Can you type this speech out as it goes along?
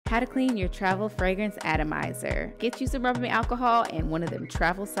How to clean your travel fragrance atomizer. Get you some Rubbermaid alcohol and one of them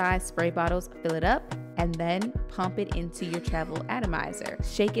travel size spray bottles, fill it up, and then pump it into your travel atomizer.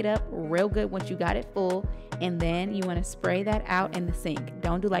 Shake it up real good once you got it full, and then you want to spray that out in the sink.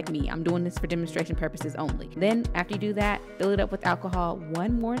 Don't do like me. I'm doing this for demonstration purposes only. Then after you do that, fill it up with alcohol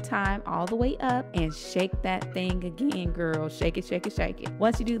one more time all the way up and shake that thing again, girl. Shake it, shake it, shake it.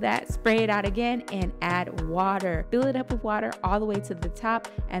 Once you do that, spray it out again and add water. Fill it up with water all the way to the top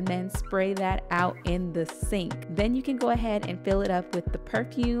and then spray that out in the sink. Then you can go ahead and fill it up with the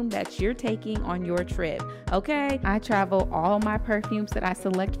perfume that you're taking on your trip. Okay, I travel all my perfumes that I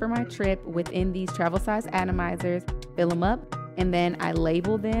select for my trip within these travel size atomizers, fill them up, and then I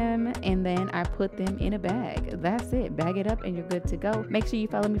label them, and then I put them in a bag. That's it. Bag it up and you're good to go. Make sure you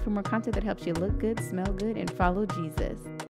follow me for more content that helps you look good, smell good, and follow Jesus.